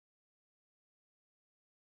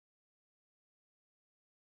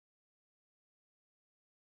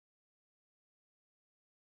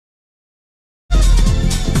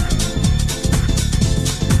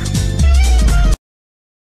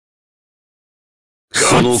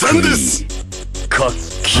この国に活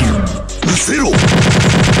気を失せろ。我こ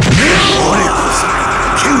そ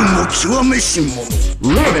剣も極めし者。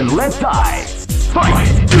 Live and let die. Fight!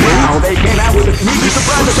 Wow, they came out with a sneaky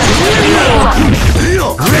surprise attack.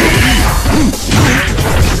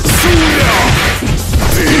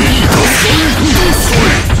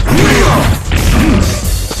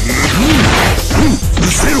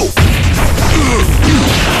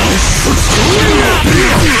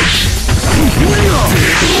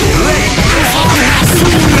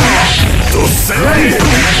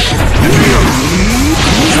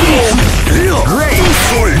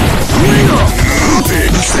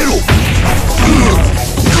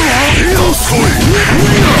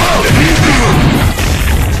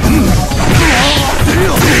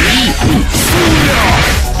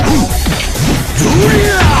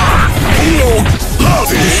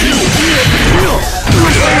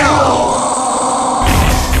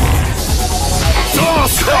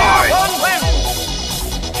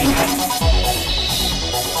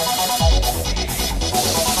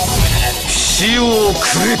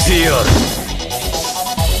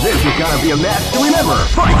 This is gonna be a match to remember.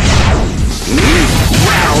 Fight!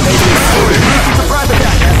 Wow, they did a surprise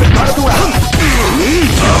attack at the start of the round.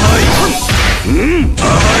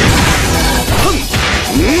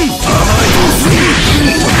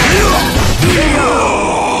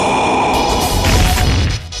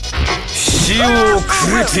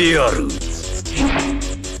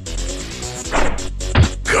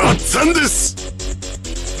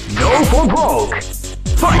 No for broke.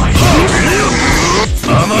 Fight!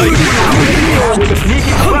 With a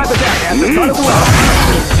sneaky surprise attack at the start of the round.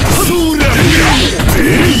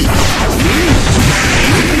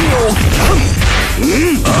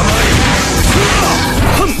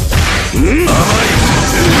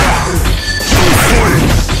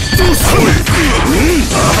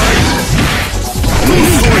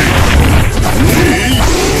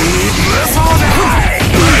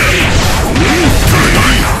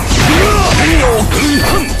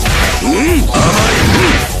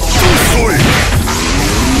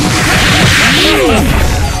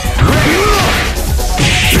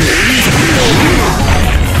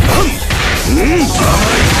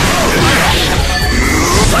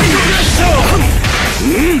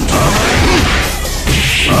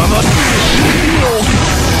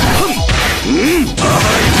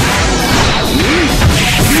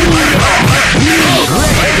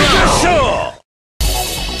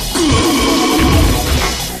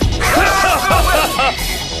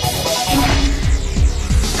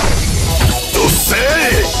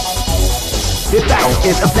 This battle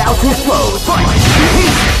is about to explode. Fight!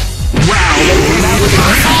 Wow, they came out with a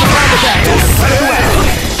surprise attack at the start of the round.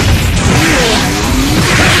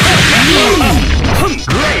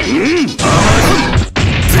 Great!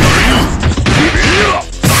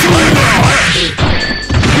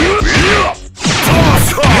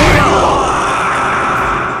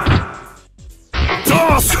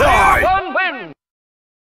 One win!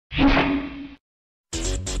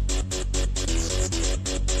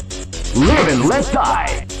 Live and let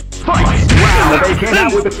die. Fight! Wow, they came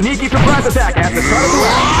out with a sneaky surprise attack at the start of the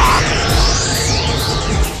round.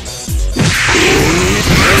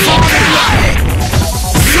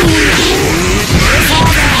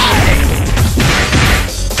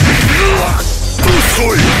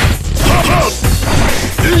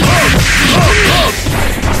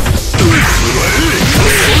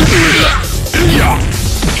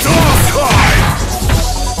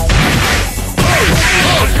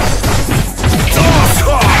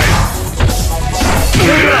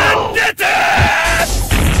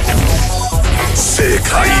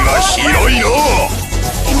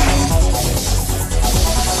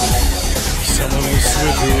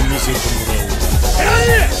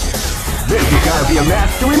 This is gonna be a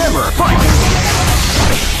match to remember. Fight!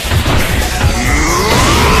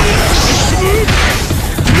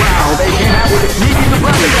 Wow, they came out with a sneaky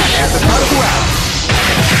surprise attack at the start of the round.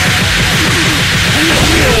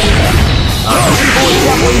 People is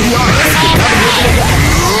definitely the arm to come and hit the attack.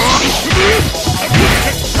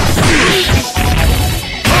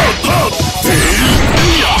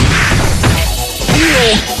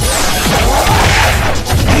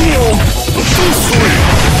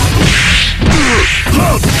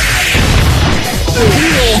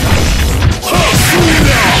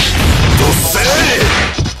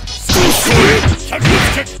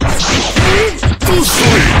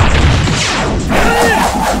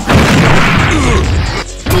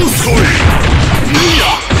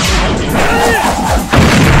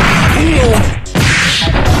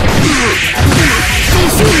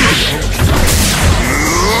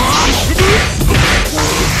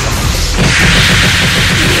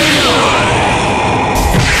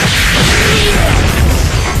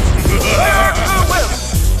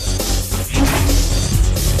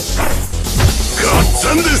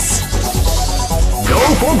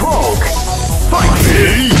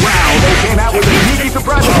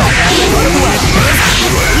 surprise attack as they run away.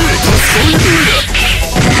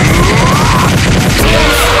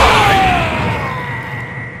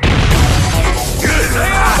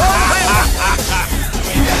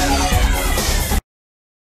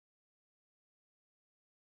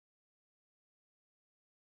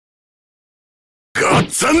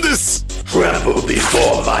 Godsendis! Tremble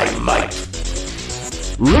before my might.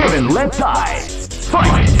 Live and let die.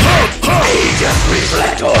 Fight! Aegis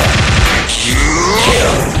Reflector!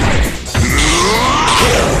 Kill!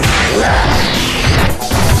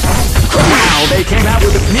 Wow, they came out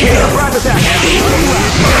with a sneaky surprise attack and they run away.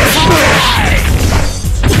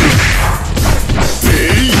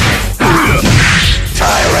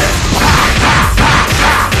 Tyrant!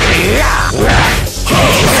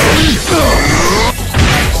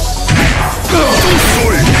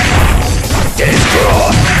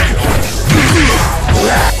 Destroy!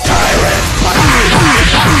 Tyrant!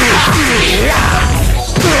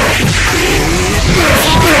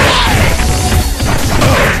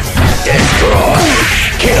 Destroy!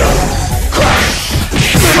 Kill! Crush!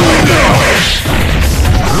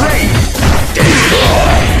 Great!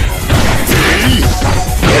 Destroy!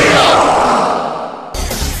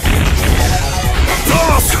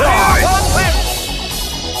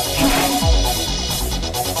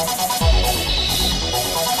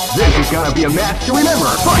 This is gonna be a match to remember.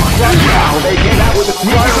 Fight! Wow, they came out with a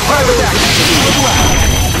sneaky surprise attack.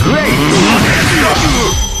 Great!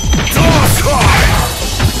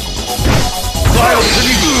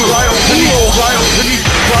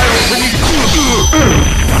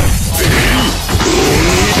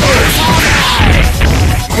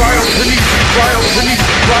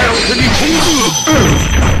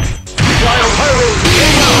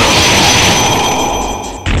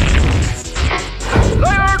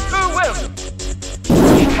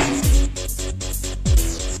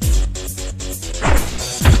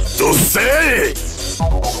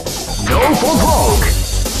 No for Vogue!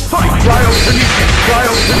 Fight! Wow,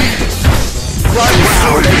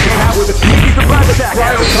 they came out with a sneaky surprise attack.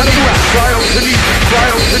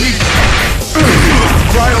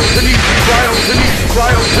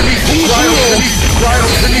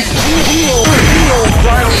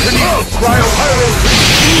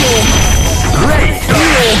 Great!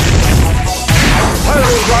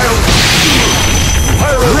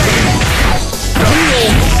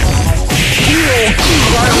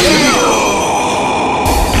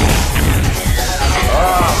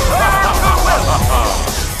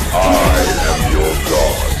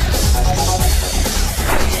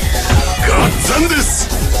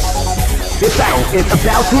 This battle is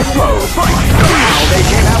about to explode. Fight! Wow, they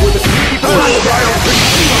came out with a sneaky surprise attack.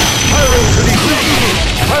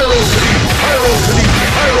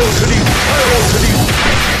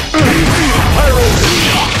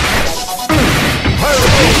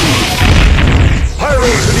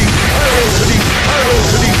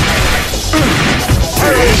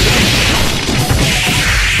 Great!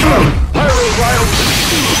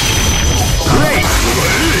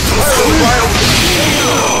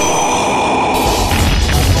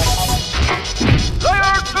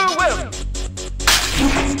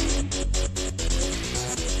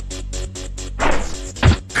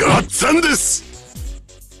 Godsendis!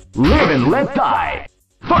 Live and let die.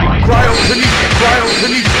 Fight! They came out with a sneaky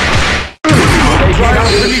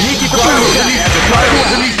surprise attack as they fly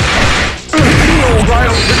away.